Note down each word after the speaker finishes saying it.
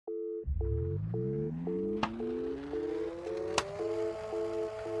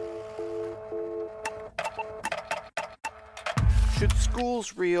Should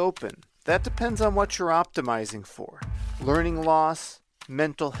schools reopen? That depends on what you're optimizing for. Learning loss,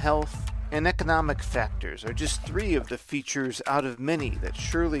 mental health, and economic factors are just three of the features out of many that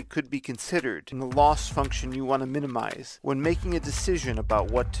surely could be considered in the loss function you want to minimize when making a decision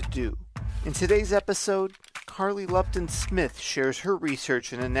about what to do. In today's episode, Carly Lupton-Smith shares her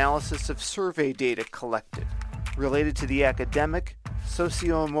research and analysis of survey data collected related to the academic,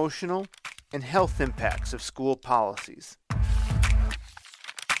 socio-emotional, and health impacts of school policies.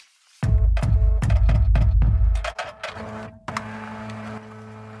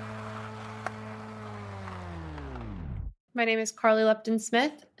 My name is Carly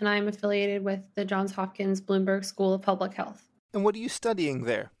Lupton-Smith, and I am affiliated with the Johns Hopkins Bloomberg School of Public Health. And what are you studying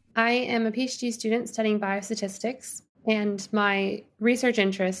there? I am a PhD student studying biostatistics, and my research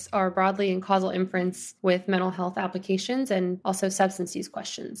interests are broadly in causal inference with mental health applications and also substance use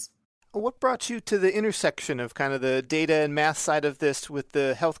questions. What brought you to the intersection of kind of the data and math side of this with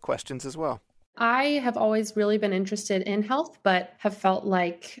the health questions as well? I have always really been interested in health, but have felt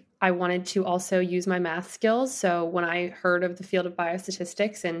like I wanted to also use my math skills. So when I heard of the field of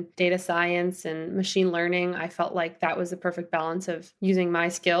biostatistics and data science and machine learning, I felt like that was the perfect balance of using my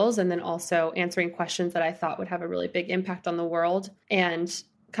skills and then also answering questions that I thought would have a really big impact on the world. And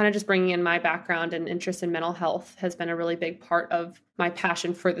kind of just bringing in my background and interest in mental health has been a really big part of my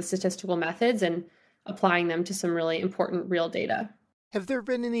passion for the statistical methods and applying them to some really important real data. Have there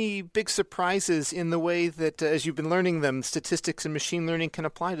been any big surprises in the way that, as you've been learning them, statistics and machine learning can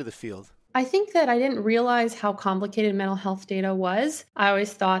apply to the field? I think that I didn't realize how complicated mental health data was. I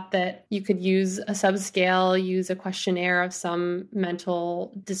always thought that you could use a subscale, use a questionnaire of some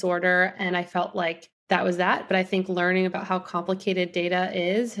mental disorder, and I felt like that was that. But I think learning about how complicated data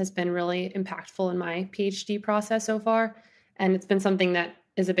has been really impactful in my PhD process so far. And it's been something that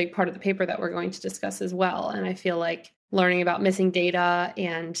is a big part of the paper that we're going to discuss as well. And I feel like learning about missing data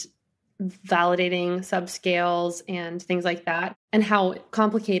and validating subscales and things like that, and how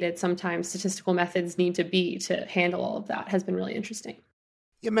complicated sometimes statistical methods need to be to handle all of that has been really interesting.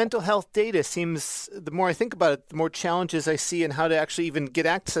 Yeah, mental health data seems, the more I think about it, the more challenges I see in how to actually even get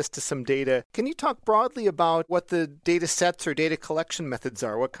access to some data. Can you talk broadly about what the data sets or data collection methods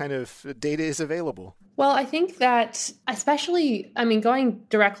are? What kind of data is available? Well, I think that especially, going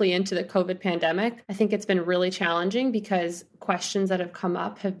directly into the COVID pandemic, I think it's been really challenging because questions that have come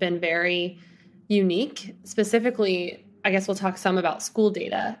up have been very unique. Specifically, I guess we'll talk some about school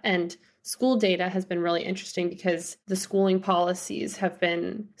data, and school data has been really interesting because the schooling policies have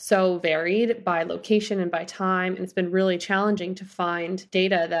been so varied by location and by time, and it's been really challenging to find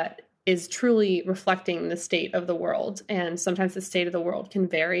data that is truly reflecting the state of the world. And sometimes the state of the world can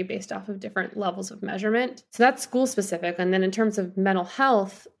vary based off of different levels of measurement. So that's school specific. And then in terms of mental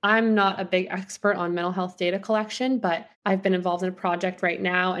health, I'm not a big expert on mental health data collection, but I've been involved in a project right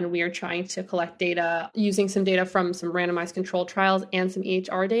now, and we are trying to collect data using some data from some randomized controlled trials and some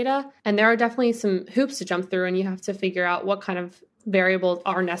EHR data. And there are definitely some hoops to jump through, and you have to figure out what kind of variables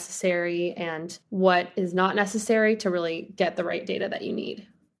are necessary and what is not necessary to really get the right data that you need.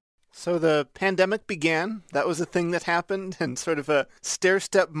 So the pandemic began. That was a thing that happened, and sort of a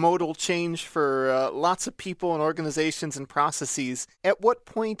stair-step modal change for lots of people and organizations and processes. At what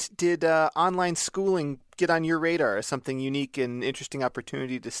point did online schooling get on your radar as something unique and interesting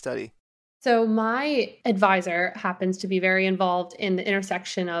opportunity to study? So my advisor happens to be very involved in the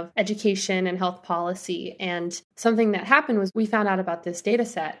intersection of education and health policy. And something that happened was we found out about this data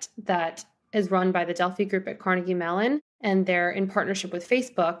set that is run by the Delphi Group at Carnegie Mellon, and they're in partnership with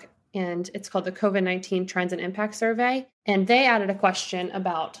Facebook. And it's called the COVID-19 Trends and Impact Survey. And they added a question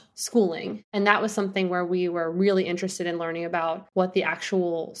about schooling. And that was something where we were really interested in learning about what the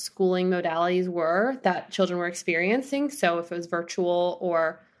actual schooling modalities were that children were experiencing. So if it was virtual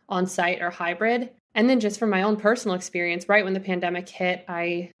or on-site or hybrid. And then just from my own personal experience, right when the pandemic hit,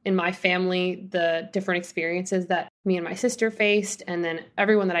 in my family, the different experiences that me and my sister faced, and then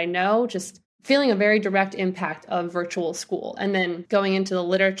everyone that I know, just feeling a very direct impact of virtual school, and then going into the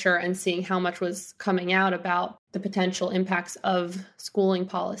literature and seeing how much was coming out about the potential impacts of schooling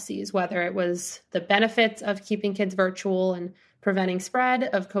policies, whether it was the benefits of keeping kids virtual and preventing spread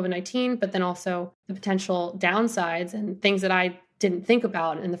of COVID-19, but then also the potential downsides and things that I didn't think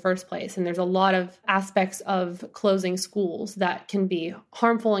about in the first place. And there's a lot of aspects of closing schools that can be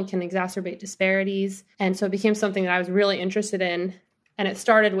harmful and can exacerbate disparities. And so it became something that I was really interested in. And it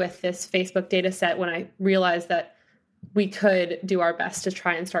started with this Facebook data set when I realized that we could do our best to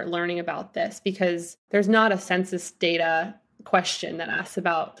try and start learning about this, because there's not a census data question that asks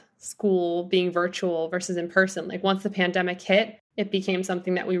about school being virtual versus in person. Like once the pandemic hit, it became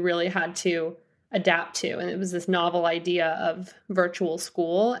something that we really had to adapt to. And it was this novel idea of virtual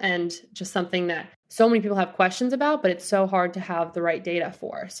school and just something that so many people have questions about, but it's so hard to have the right data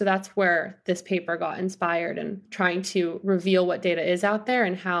for. So that's where this paper got inspired and trying to reveal what data is out there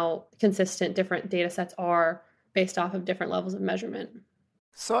and how consistent different data sets are based off of different levels of measurement.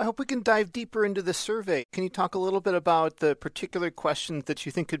 So I hope we can dive deeper into the survey. Can you talk a little bit about the particular questions that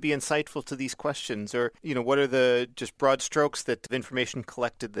you think could be insightful to these questions? Or, what are the just broad strokes of information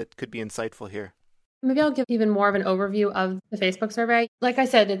collected that could be insightful here? Maybe I'll give even more of an overview of the Facebook survey. Like I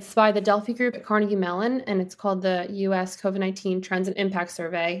said, it's by the Delphi Group at Carnegie Mellon, and it's called the U.S. COVID-19 Trends and Impact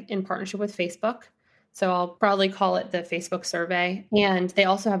Survey in partnership with Facebook. So I'll probably call it the Facebook survey. And they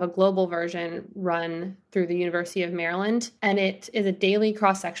also have a global version run through the University of Maryland. And it is a daily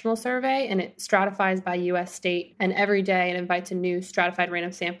cross-sectional survey, and it stratifies by U.S. state. And every day it invites a new stratified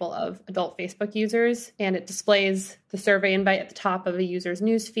random sample of adult Facebook users. And it displays the survey invite at the top of a user's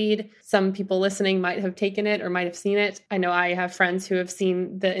newsfeed. Some people listening might have taken it or might have seen it. I know I have friends who have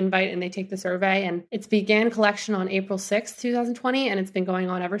seen the invite and they take the survey. And it's began collection on April 6th, 2020, and it's been going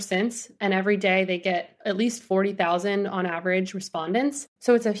on ever since. And every day they get at least 40,000 on average respondents.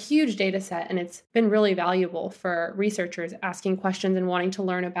 So it's a huge data set, and it's been really valuable for researchers asking questions and wanting to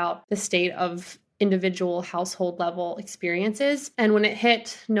learn about the state of individual household level experiences. And when it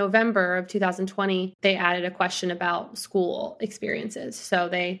hit November of 2020, they added a question about school experiences. So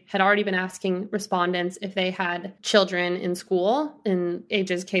they had already been asking respondents if they had children in school in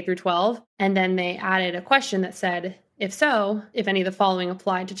ages K through 12. And then they added a question that said, if so, if any of the following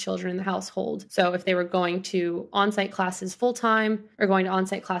applied to children in the household. So if they were going to on-site classes full-time or going to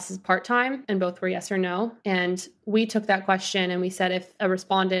on-site classes part-time, and both were yes or no. And we took that question and we said if a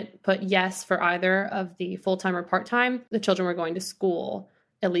respondent put yes for either of the full-time or part-time, the children were going to school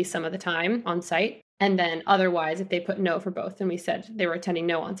at least some of the time on-site. And then otherwise, if they put no for both, then we said they were attending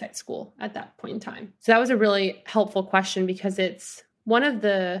no on-site school at that point in time. So that was a really helpful question because it's one of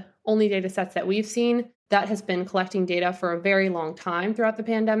the only data sets that we've seen that has been collecting data for a very long time throughout the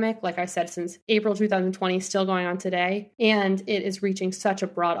pandemic. Like I said, since April 2020, still going on today. And it is reaching such a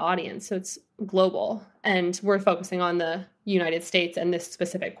broad audience. So it's global. And we're focusing on the United States and this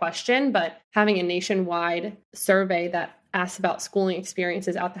specific question, but having a nationwide survey that asks about schooling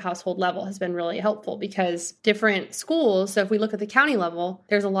experiences at the household level has been really helpful because different schools, so if we look at the county level,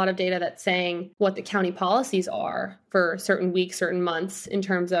 there's a lot of data that's saying what the county policies are for certain weeks, certain months in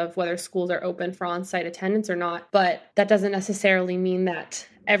terms of whether schools are open for on-site attendance or not. But that doesn't necessarily mean that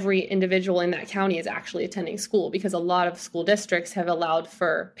every individual in that county is actually attending school because a lot of school districts have allowed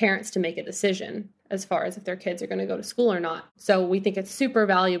for parents to make a decision as far as if their kids are going to go to school or not. So we think it's super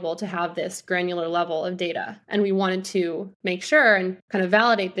valuable to have this granular level of data. And we wanted to make sure and kind of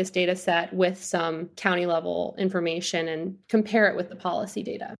validate this data set with some county level information and compare it with the policy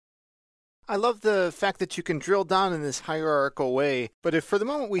data. I love the fact that you can drill down in this hierarchical way, but if for the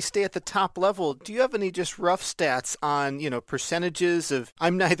moment we stay at the top level, do you have any just rough stats on, percentages of,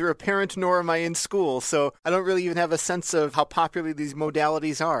 I'm neither a parent nor am I in school, so I don't really even have a sense of how popular these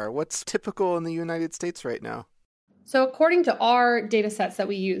modalities are. What's typical in the United States right now? So according to our data sets that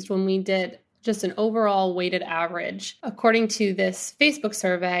we used when we did just an overall weighted average, according to this Facebook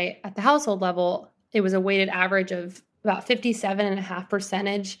survey at the household level, it was a weighted average of about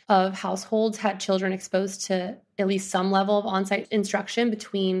 57.5% of households had children exposed to at least some level of on-site instruction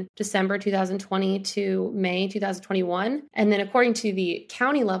between December 2020 to May 2021. And then according to the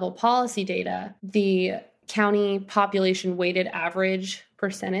county level policy data, the county population weighted average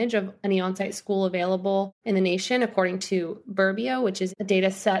percentage of any on-site school available in the nation, according to Burbio, which is a data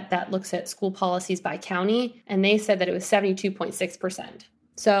set that looks at school policies by county, and they said that it was 72.6%.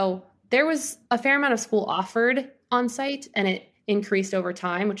 So there was a fair amount of school offered on-site, and it increased over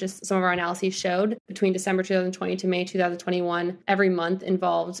time, which is some of our analyses showed. Between December 2020 to May 2021, every month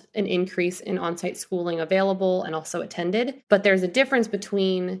involved an increase in on-site schooling available and also attended. But there's a difference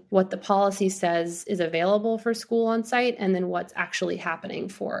between what the policy says is available for school on-site and then what's actually happening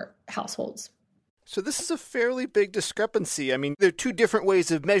for households. So this is a fairly big discrepancy. I mean, there are two different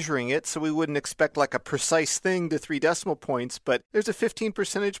ways of measuring it, so we wouldn't expect like a precise thing to 3 decimal points, but there's a 15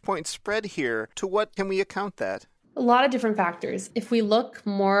 percentage point spread here. To what can we account that? A lot of different factors. If we look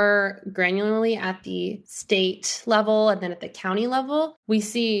more granularly at the state level and then at the county level, we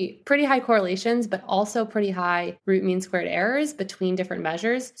see pretty high correlations, but also pretty high root mean squared errors between different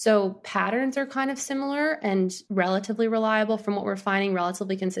measures. So patterns are kind of similar and relatively reliable from what we're finding,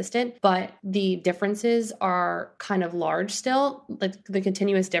 relatively consistent, but the differences are kind of large still, like the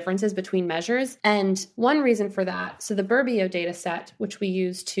continuous differences between measures. And one reason for that, so the Burbio data set, which we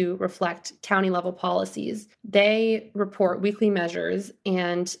use to reflect county level policies, they report weekly measures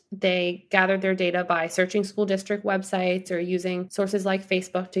and they gather their data by searching school district websites or using sources like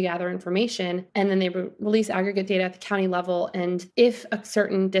Facebook to gather information. And then they release aggregate data at the county level. And if a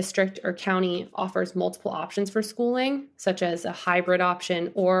certain district or county offers multiple options for schooling, such as a hybrid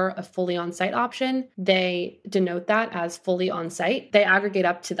option or a fully on-site option, they denote that as fully on-site. They aggregate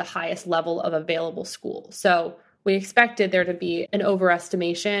up to the highest level of available school. So we expected there to be an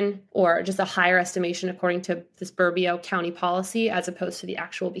overestimation or just a higher estimation according to this Burbio County policy as opposed to the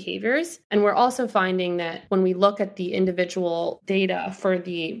actual behaviors. And we're also finding that when we look at the individual data for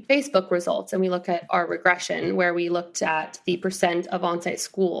the Facebook results and we look at our regression where we looked at the percent of on-site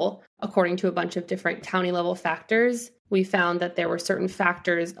school according to a bunch of different county level factors, we found that there were certain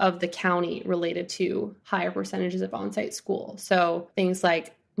factors of the county related to higher percentages of on-site school. So things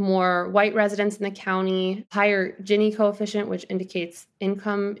like more white residents in the county, higher Gini coefficient, which indicates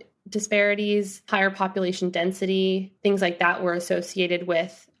income disparities, higher population density, things like that were associated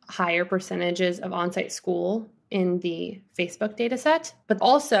with higher percentages of on-site school in the Facebook data set. But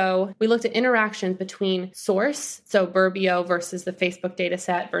also, we looked at interactions between source, so Burbio versus the Facebook data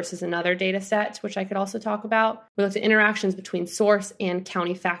set versus another data set, which I could also talk about. We looked at interactions between source and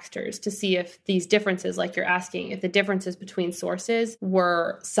county factors to see if these differences, like you're asking, if the differences between sources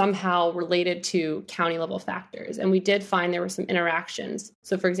were somehow related to county level factors. And we did find there were some interactions.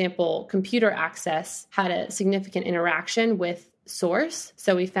 So for example, computer access had a significant interaction with source.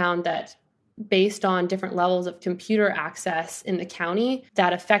 So we found that based on different levels of computer access in the county,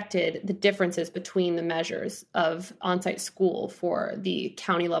 that affected the differences between the measures of on-site school for the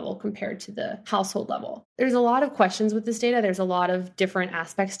county level compared to the household level. There's a lot of questions with this data. There's a lot of different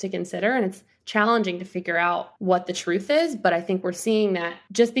aspects to consider, and it's challenging to figure out what the truth is. But I think we're seeing that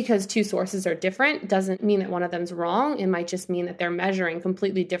just because two sources are different doesn't mean that one of them's wrong. It might just mean that they're measuring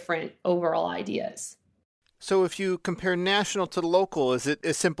completely different overall ideas. So if you compare national to local, is it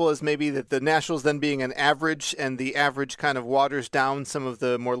as simple as maybe that the nationals then being an average and the average kind of waters down some of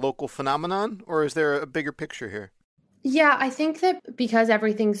the more local phenomenon? Or is there a bigger picture here? Yeah, I think that because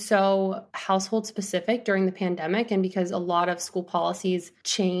everything's so household specific during the pandemic and because a lot of school policies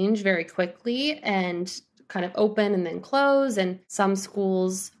change very quickly and kind of open and then close, and some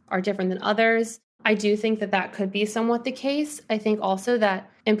schools are different than others, I do think that that could be somewhat the case. I think also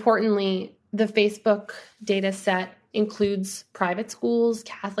that importantly, the Facebook data set includes private schools,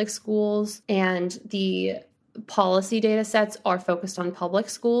 Catholic schools, and the policy data sets are focused on public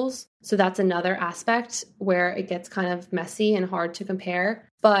schools. So that's another aspect where it gets kind of messy and hard to compare.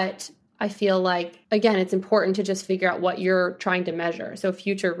 But I feel like, again, it's important to just figure out what you're trying to measure. So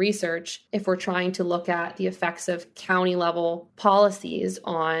future research, if we're trying to look at the effects of county level policies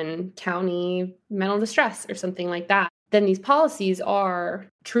on county mental distress or something like that, then these policies are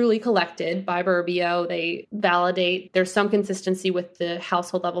truly collected by Burbio. They validate, there's some consistency with the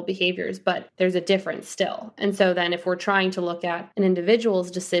household level behaviors, but there's a difference still. And so then if we're trying to look at an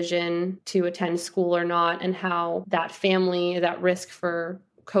individual's decision to attend school or not and how that family is at risk for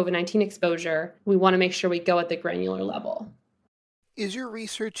COVID-19 exposure, we want to make sure we go at the granular level. Is your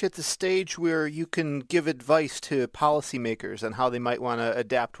research at the stage where you can give advice to policymakers on how they might want to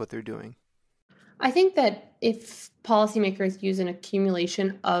adapt what they're doing? I think that if policymakers use an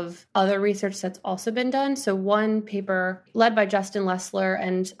accumulation of other research that's also been done, so one paper led by Justin Lessler,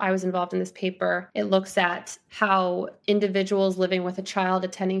 and I was involved in this paper, it looks at how individuals living with a child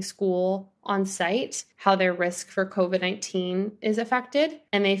attending school on site, how their risk for COVID-19 is affected.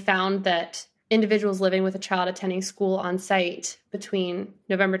 And they found that individuals living with a child attending school on site between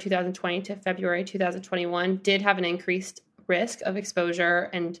November 2020 to February 2021 did have an increased risk of exposure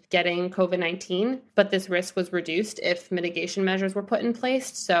and getting COVID-19, but this risk was reduced if mitigation measures were put in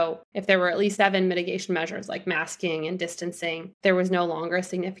place. So if there were at least 7 mitigation measures like masking and distancing, there was no longer a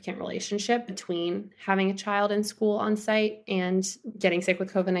significant relationship between having a child in school on site and getting sick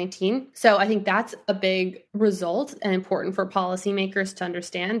with COVID-19. So I think that's a big result and important for policymakers to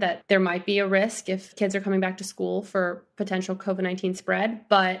understand that there might be a risk if kids are coming back to school for potential COVID-19 spread,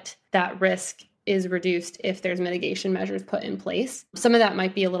 but that risk is reduced if there's mitigation measures put in place. Some of that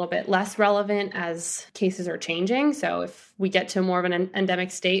might be a little bit less relevant as cases are changing. So if we get to more of an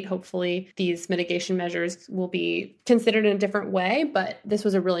endemic state, hopefully these mitigation measures will be considered in a different way. But this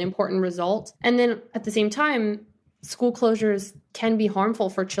was a really important result. And then at the same time, school closures can be harmful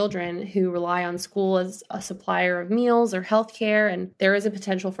for children who rely on school as a supplier of meals or healthcare, and there is a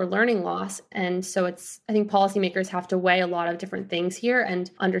potential for learning loss. And so I think policymakers have to weigh a lot of different things here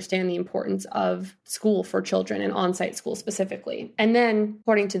and understand the importance of school for children and on-site school specifically. And then,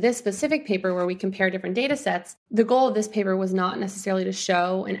 according to this specific paper where we compare different data sets, the goal of this paper was not necessarily to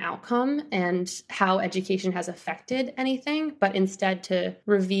show an outcome and how education has affected anything, but instead to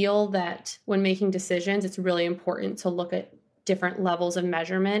reveal that when making decisions, it's really important to look at different levels of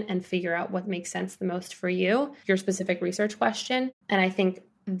measurement and figure out what makes sense the most for you, your specific research question. And I think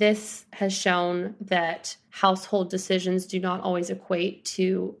this has shown that household decisions do not always equate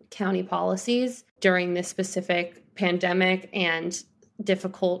to county policies during this specific pandemic and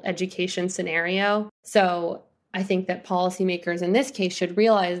difficult education scenario. So I think that policymakers in this case should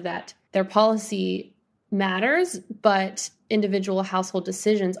realize that their policy matters, but individual household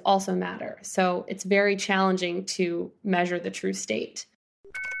decisions also matter. So it's very challenging to measure the true state.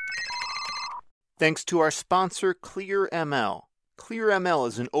 Thanks to our sponsor, ClearML. ClearML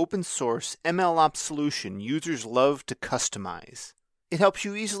is an open-source MLOps solution users love to customize. It helps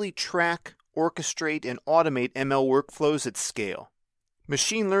you easily track, orchestrate, and automate ML workflows at scale.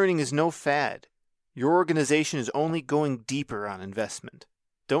 Machine learning is no fad. Your organization is only going deeper on investment.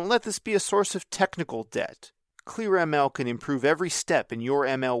 Don't let this be a source of technical debt. ClearML can improve every step in your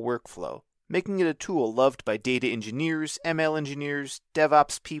ML workflow, making it a tool loved by data engineers, ML engineers,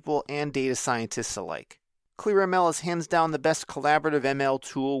 DevOps people, and data scientists alike. ClearML is hands down the best collaborative ML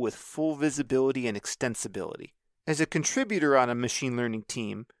tool with full visibility and extensibility. As a contributor on a machine learning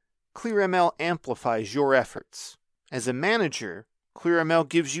team, ClearML amplifies your efforts. As a manager, ClearML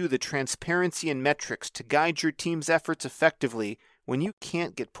gives you the transparency and metrics to guide your team's efforts effectively when you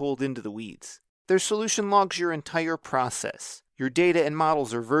can't get pulled into the weeds. Their solution logs your entire process. Your data and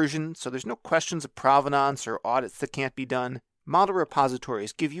models are versioned, so there's no questions of provenance or audits that can't be done. Model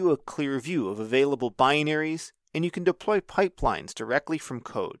repositories give you a clear view of available binaries, and you can deploy pipelines directly from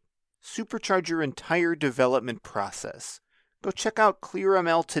code. Supercharge your entire development process. Go check out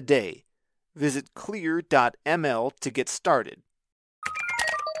ClearML today. Visit clear.ml to get started.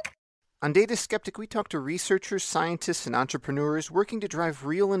 On Data Skeptic, we talk to researchers, scientists, and entrepreneurs working to drive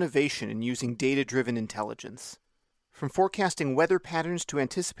real innovation in using data-driven intelligence. From forecasting weather patterns to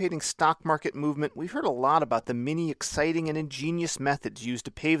anticipating stock market movement, we've heard a lot about the many exciting and ingenious methods used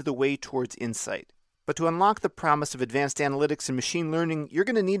to pave the way towards insight. But to unlock the promise of advanced analytics and machine learning, you're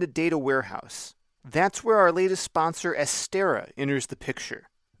going to need a data warehouse. That's where our latest sponsor, Astera, enters the picture.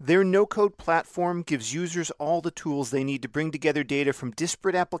 Their no-code platform gives users all the tools they need to bring together data from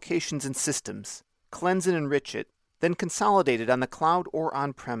disparate applications and systems, cleanse and enrich it, then consolidate it on the cloud or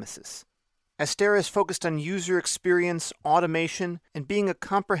on-premises. Astera is focused on user experience, automation, and being a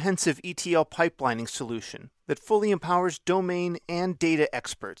comprehensive ETL pipelining solution that fully empowers domain and data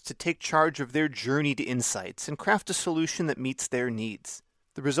experts to take charge of their journey to insights and craft a solution that meets their needs.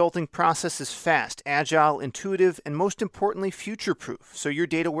 The resulting process is fast, agile, intuitive, and most importantly, future-proof, so your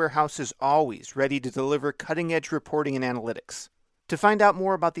data warehouse is always ready to deliver cutting-edge reporting and analytics. To find out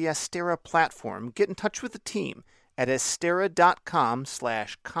more about the Astera platform, get in touch with the team at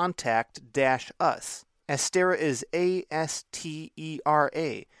astera.com/contact-us. Astera is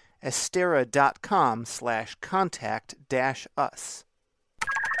A-S-T-E-R-A, astera.com/contact-us.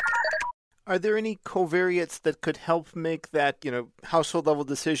 Are there any covariates that could help make that, household level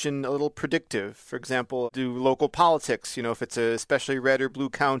decision a little predictive? For example, do local politics, if it's a especially red or blue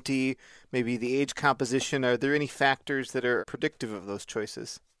county, maybe the age composition, are there any factors that are predictive of those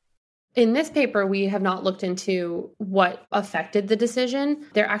choices? In this paper, we have not looked into what affected the decision.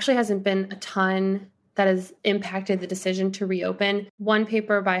 There actually hasn't been a ton that has impacted the decision to reopen. One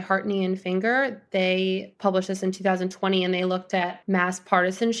paper by Hartney and Finger, they published this in 2020, and they looked at mass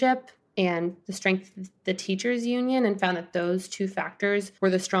partisanship and the strength of the teachers union and found that those two factors were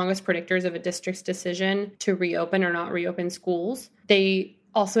the strongest predictors of a district's decision to reopen or not reopen schools. They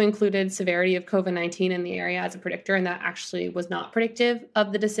also included severity of COVID-19 in the area as a predictor, and that actually was not predictive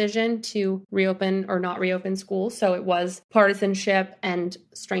of the decision to reopen or not reopen schools. So it was partisanship and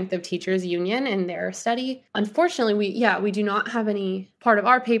strength of teachers union in their study. Unfortunately, we do not have any part of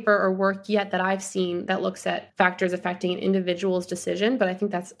our paper or work yet that I've seen that looks at factors affecting an individual's decision, but I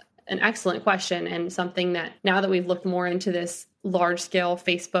think that's an excellent question, and something that now that we've looked more into this large-scale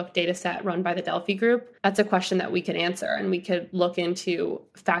Facebook data set run by the Delphi Group, that's a question that we could answer, and we could look into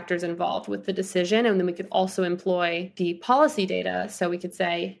factors involved with the decision, and then we could also employ the policy data. So we could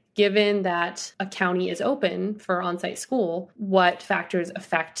say, given that a county is open for on-site school, what factors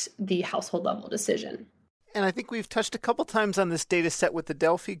affect the household level decision? And I think we've touched a couple times on this data set with the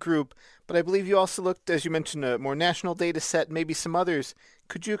Delphi Group, but I believe you also looked, as you mentioned, a more national data set, maybe some others.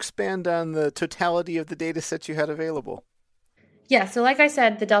 Could you expand on the totality of the data sets you had available? Yeah, so like I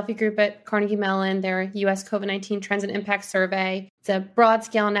said, the Delphi Group at Carnegie Mellon, their U.S. COVID-19 Trends and Impact Survey, it's a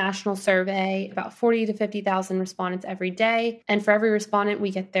broad-scale national survey, about 40 to 50,000 respondents every day. And for every respondent,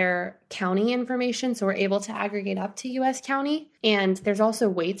 we get their county information, so we're able to aggregate up to U.S. county. And there's also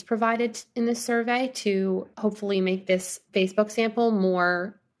weights provided in this survey to hopefully make this Facebook sample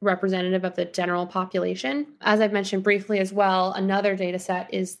more representative of the general population. As I've mentioned briefly as well, another data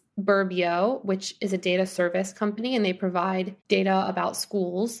set is Burbio, which is a data service company, and they provide data about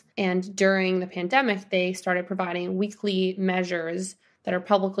schools. And during the pandemic, they started providing weekly measures that are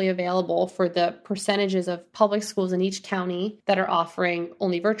publicly available for the percentages of public schools in each county that are offering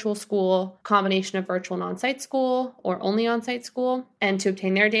only virtual school, combination of virtual and on-site school, or only on-site school. And to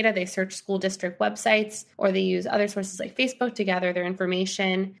obtain their data, they search school district websites, or they use other sources like Facebook to gather their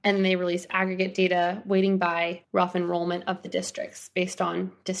information. And they release aggregate data weighting by rough enrollment of the districts based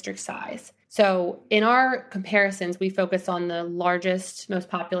on district size. So in our comparisons, we focus on the largest, most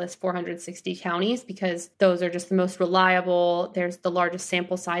populous 460 counties because those are just the most reliable. There's the largest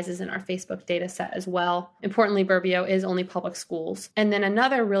sample sizes in our Facebook data set as well. Importantly, Burbio is only public schools. And then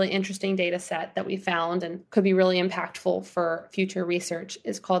another really interesting data set that we found and could be really impactful for future research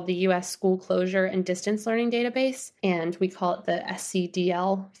is called the U.S. School Closure and Distance Learning Database, and we call it the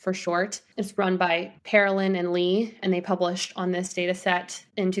SCDL for short. It's run by Parolin and Lee, and they published on this data set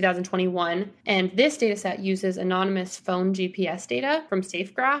in 2021. And this data set uses anonymous phone GPS data from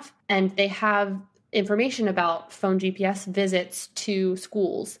SafeGraph, and they have information about phone GPS visits to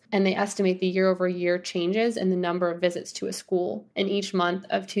schools, and they estimate the year-over-year changes in the number of visits to a school in each month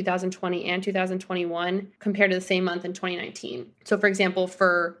of 2020 and 2021 compared to the same month in 2019. So for example,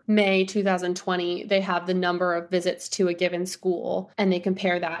 for May 2020, they have the number of visits to a given school, and they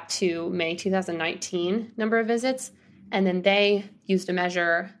compare that to May 2019 number of visits, and then they used a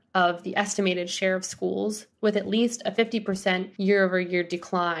measure of the estimated share of schools with at least a 50% year-over-year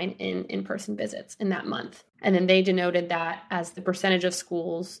decline in in-person visits in that month. And then they denoted that as the percentage of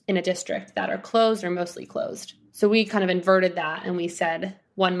schools in a district that are closed or mostly closed. So we kind of inverted that and we said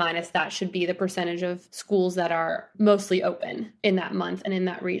 1 minus that should be the percentage of schools that are mostly open in that month and in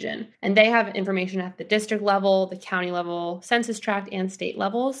that region. And they have information at the district level, the county level, census tract, and state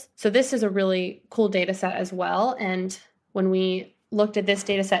levels. So this is a really cool data set as well. And when we looked at this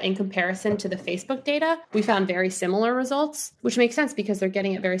data set in comparison to the Facebook data, we found very similar results, which makes sense because they're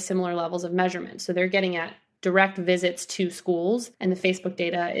getting at very similar levels of measurement. So they're getting at direct visits to schools, and the Facebook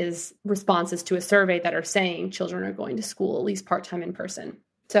data is responses to a survey that are saying children are going to school at least part-time in person.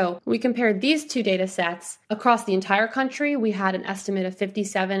 So we compared these two data sets across the entire country. We had an estimate of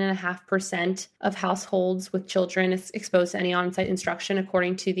 57.5% of households with children exposed to any on-site instruction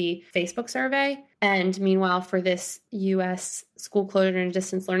according to the Facebook survey. And meanwhile, for this U.S. School Closure and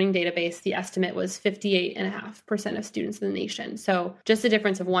Distance Learning database, the estimate was 58.5% of students in the nation. So just a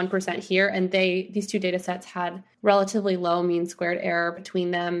difference of 1% here. And these two data sets had relatively low mean squared error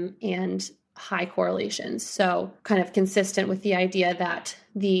between them and high correlations. So kind of consistent with the idea that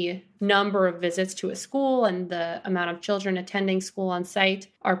the number of visits to a school and the amount of children attending school on site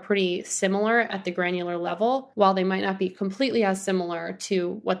are pretty similar at the granular level, while they might not be completely as similar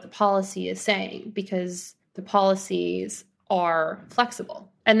to what the policy is saying, because the policies are flexible.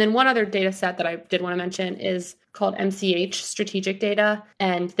 And then one other data set that I did want to mention is called MCH Strategic Data,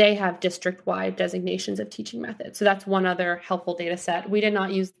 and they have district-wide designations of teaching methods. So that's one other helpful data set. We did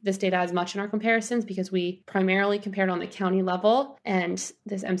not use this data as much in our comparisons because we primarily compared on the county level, and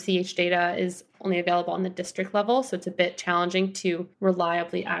this MCH data is only available on the district level, so it's a bit challenging to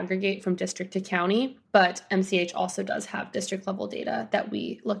reliably aggregate from district to county. But MCH also does have district-level data that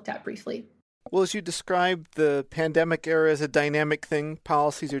we looked at briefly. Well, as you described the pandemic era as a dynamic thing,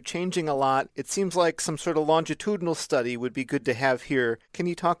 policies are changing a lot. It seems like some sort of longitudinal study would be good to have here. Can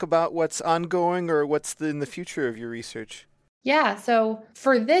you talk about what's ongoing or what's in the future of your research? Yeah, so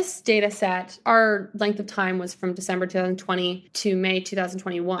for this data set, our length of time was from December 2020 to May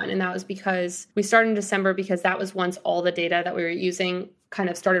 2021. And that was because we started in December because that was once all the data that we were using kind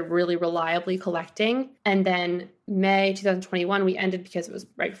of started really reliably collecting. And then May 2021, we ended because it was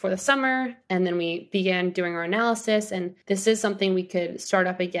right before the summer. And then we began doing our analysis. And this is something we could start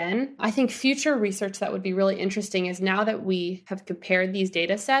up again. I think future research that would be really interesting is now that we have compared these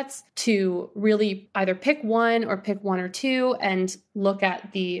data sets to really either pick one or two and look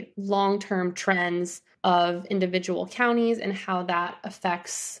at the long-term trends of individual counties and how that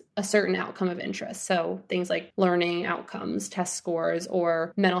affects a certain outcome of interest. So things like learning outcomes, test scores,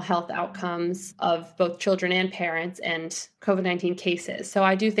 or mental health outcomes of both children and parents and COVID-19 cases. So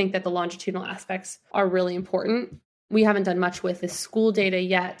I do think that the longitudinal aspects are really important. We haven't done much with the school data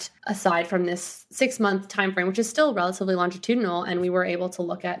yet, aside from this 6-month timeframe, which is still relatively longitudinal, and we were able to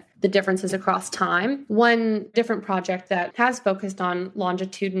look at the differences across time. One different project that has focused on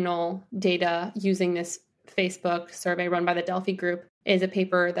longitudinal data using this Facebook survey run by the Delphi Group is a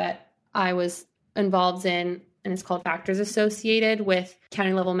paper that I was involved in, and it's called Factors Associated with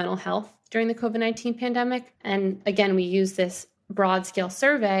County Level Mental Health during the COVID-19 pandemic. And again, we use this broad scale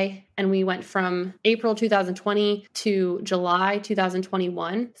survey, and we went from April 2020 to July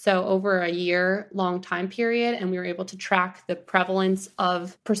 2021. So over a year long time period. And we were able to track the prevalence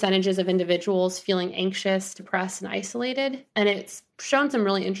of percentages of individuals feeling anxious, depressed, and isolated. And it's shown some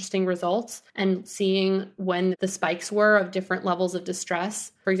really interesting results and seeing when the spikes were of different levels of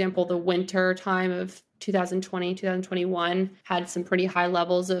distress. For example, the winter time of 2020, 2021 had some pretty high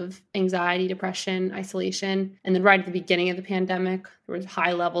levels of anxiety, depression, isolation. And then right at the beginning of the pandemic, there was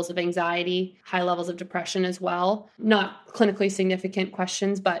high levels of anxiety, high levels of depression as well. Not clinically significant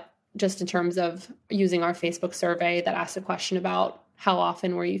questions, but just in terms of using our Facebook survey that asked a question about how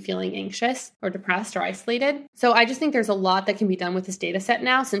often were you feeling anxious or depressed or isolated. So I just think there's a lot that can be done with this data set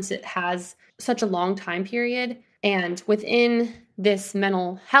now since it has such a long time period. And within this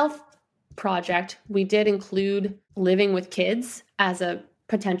mental health project, we did include living with kids as a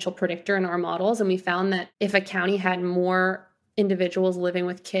potential predictor in our models. And we found that if a county had more individuals living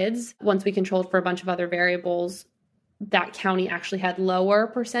with kids, once we controlled for a bunch of other variables, that county actually had lower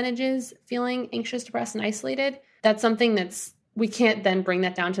percentages feeling anxious, depressed, and isolated. That's something we can't then bring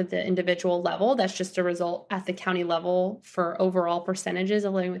that down to the individual level. That's just a result at the county level for overall percentages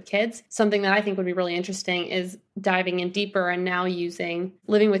of living with kids. Something that I think would be really interesting is diving in deeper and now using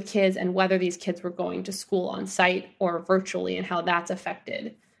living with kids and whether these kids were going to school on site or virtually and how that's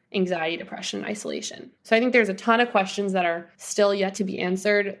affected anxiety, depression, and isolation. So I think there's a ton of questions that are still yet to be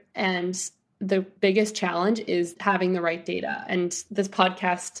answered. And the biggest challenge is having the right data. And this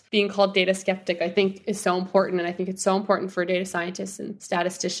podcast being called Data Skeptic, I think is so important. And I think it's so important for data scientists and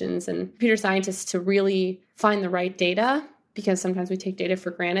statisticians and computer scientists to really find the right data, because sometimes we take data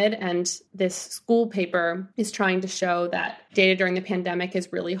for granted. And this school paper is trying to show that data during the pandemic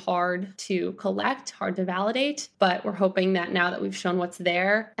is really hard to collect, hard to validate. But we're hoping that now that we've shown what's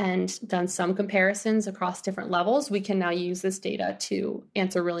there and done some comparisons across different levels, we can now use this data to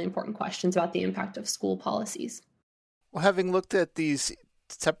answer really important questions about the impact of school policies. Well, having looked at these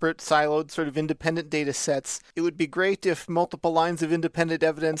separate, siloed, sort of independent data sets, it would be great if multiple lines of independent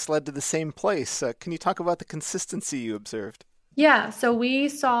evidence led to the same place. Can you talk about the consistency you observed? Yeah, so we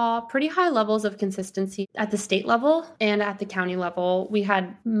saw pretty high levels of consistency at the state level and at the county level. We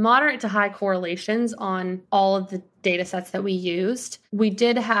had moderate to high correlations on all of the data sets that we used. We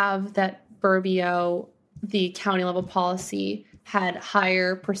did have that Burbio, the county level policy, had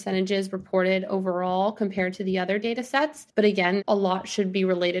higher percentages reported overall compared to the other data sets. But again, a lot should be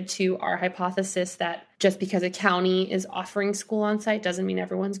related to our hypothesis that just because a county is offering school on site doesn't mean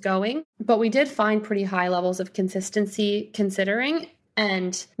everyone's going. But we did find pretty high levels of consistency considering,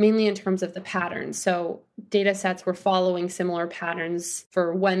 and mainly in terms of the patterns. So data sets were following similar patterns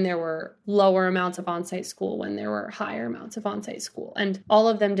for when there were lower amounts of on-site school, when there were higher amounts of on-site school. And all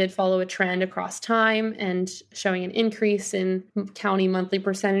of them did follow a trend across time and showing an increase in county monthly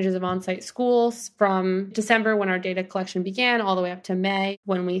percentages of on-site schools from December when our data collection began all the way up to May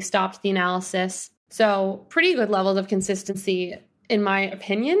when we stopped the analysis. So pretty good levels of consistency. In my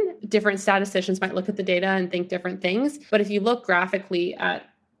opinion, different statisticians might look at the data and think different things. But if you look graphically at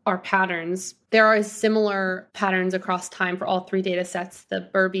our patterns, there are similar patterns across time for all three data sets: the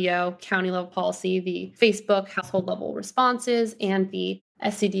Burbio county level policy, the Facebook household level responses, and the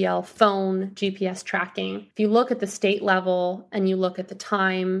SCDL phone GPS tracking. If you look at the state level and you look at the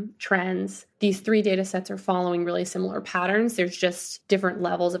time trends, these three data sets are following really similar patterns. There's just different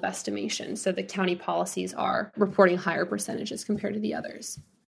levels of estimation. So the county policies are reporting higher percentages compared to the others.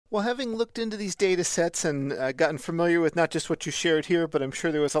 Well, having looked into these data sets and gotten familiar with not just what you shared here, but I'm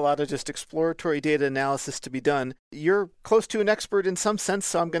sure there was a lot of just exploratory data analysis to be done, you're close to an expert in some sense,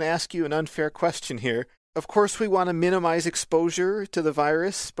 so I'm going to ask you an unfair question here. Of course, we want to minimize exposure to the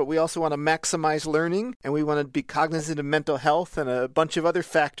virus, but we also want to maximize learning, and we want to be cognizant of mental health and a bunch of other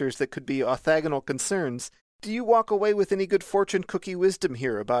factors that could be orthogonal concerns. Do you walk away with any good fortune cookie wisdom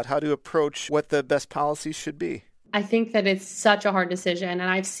here about how to approach what the best policies should be? I think that it's such a hard decision, and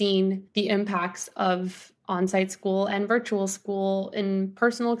I've seen the impacts of on-site school and virtual school in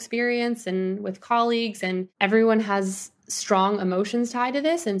personal experience and with colleagues, and everyone has strong emotions tied to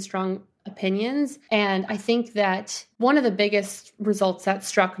this and strong opinions. And I think that one of the biggest results that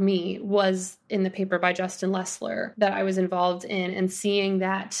struck me was in the paper by Justin Lessler that I was involved in, and seeing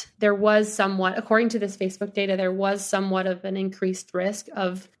that there was somewhat, according to this Facebook data, there was somewhat of an increased risk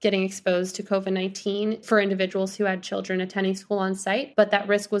of getting exposed to COVID-19 for individuals who had children attending school on site, but that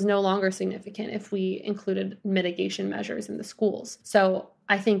risk was no longer significant if we included mitigation measures in the schools. So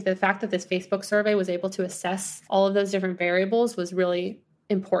I think the fact that this Facebook survey was able to assess all of those different variables was really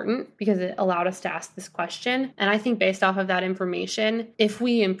important because it allowed us to ask this question. And I think based off of that information, if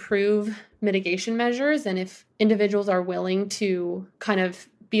we improve mitigation measures and if individuals are willing to kind of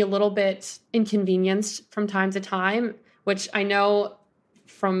be a little bit inconvenienced from time to time, which I know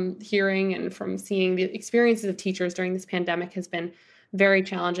from hearing and from seeing the experiences of teachers during this pandemic has been very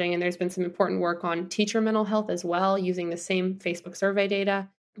challenging. And there's been some important work on teacher mental health as well, using the same Facebook survey data.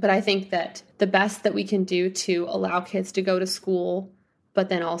 But I think that the best that we can do to allow kids to go to school, but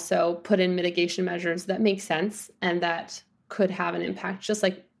then also put in mitigation measures that make sense and that could have an impact, just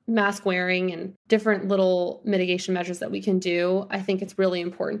like mask wearing and different little mitigation measures that we can do. I think it's really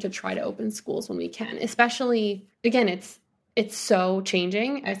important to try to open schools when we can, especially, again, it's so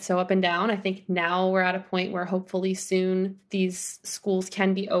changing. It's so up and down. I think now we're at a point where hopefully soon these schools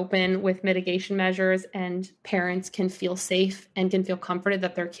can be open with mitigation measures and parents can feel safe and can feel comforted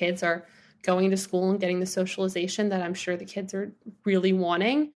that their kids are going to school and getting the socialization that I'm sure the kids are really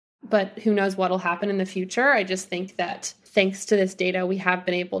wanting. But who knows what will happen in the future. I just think that thanks to this data, we have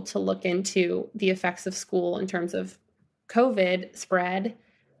been able to look into the effects of school in terms of COVID spread.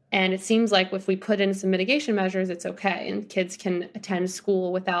 And it seems like if we put in some mitigation measures, it's okay. And kids can attend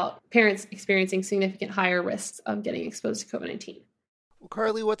school without parents experiencing significant higher risks of getting exposed to COVID-19. Well,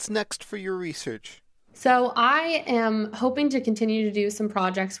 Carly, what's next for your research? So I am hoping to continue to do some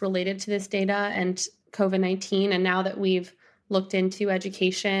projects related to this data and COVID-19. And now that we've looked into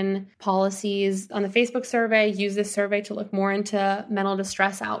education policies on the Facebook survey, use this survey to look more into mental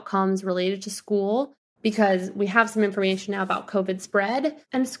distress outcomes related to school, because we have some information now about COVID spread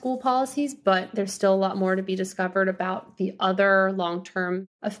and school policies, but there's still a lot more to be discovered about the other long-term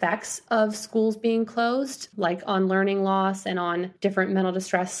effects of schools being closed, like on learning loss and on different mental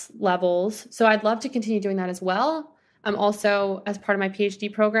distress levels. So I'd love to continue doing that as well. I'm also, as part of my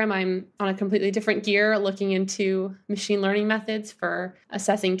PhD program, I'm on a completely different gear looking into machine learning methods for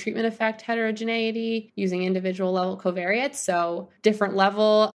assessing treatment effect heterogeneity using individual level covariates. So different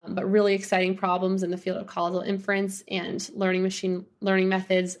level, but really exciting problems in the field of causal inference and learning machine learning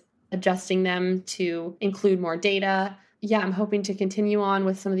methods, adjusting them to include more data. Yeah, I'm hoping to continue on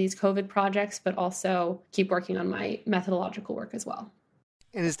with some of these COVID projects, but also keep working on my methodological work as well.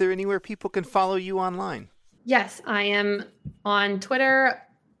 And is there anywhere people can follow you online? Yes, I am on Twitter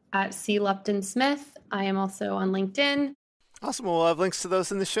at Lupton-Smith. I am also on LinkedIn. Awesome. We'll have links to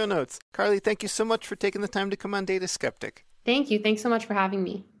those in the show notes. Carly, thank you so much for taking the time to come on Data Skeptic. Thank you. Thanks so much for having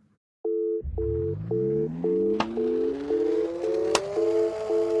me.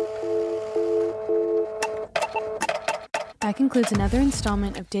 That concludes another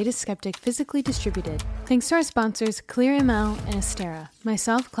installment of Data Skeptic Physically Distributed. Thanks to our sponsors, ClearML and Astera.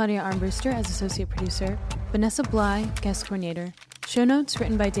 Myself, Claudia Armbruster, as Associate Producer, Vanessa Bly, Guest Coordinator, show notes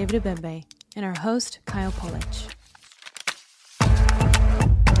written by David Abembe, and our host, Kyle Polich.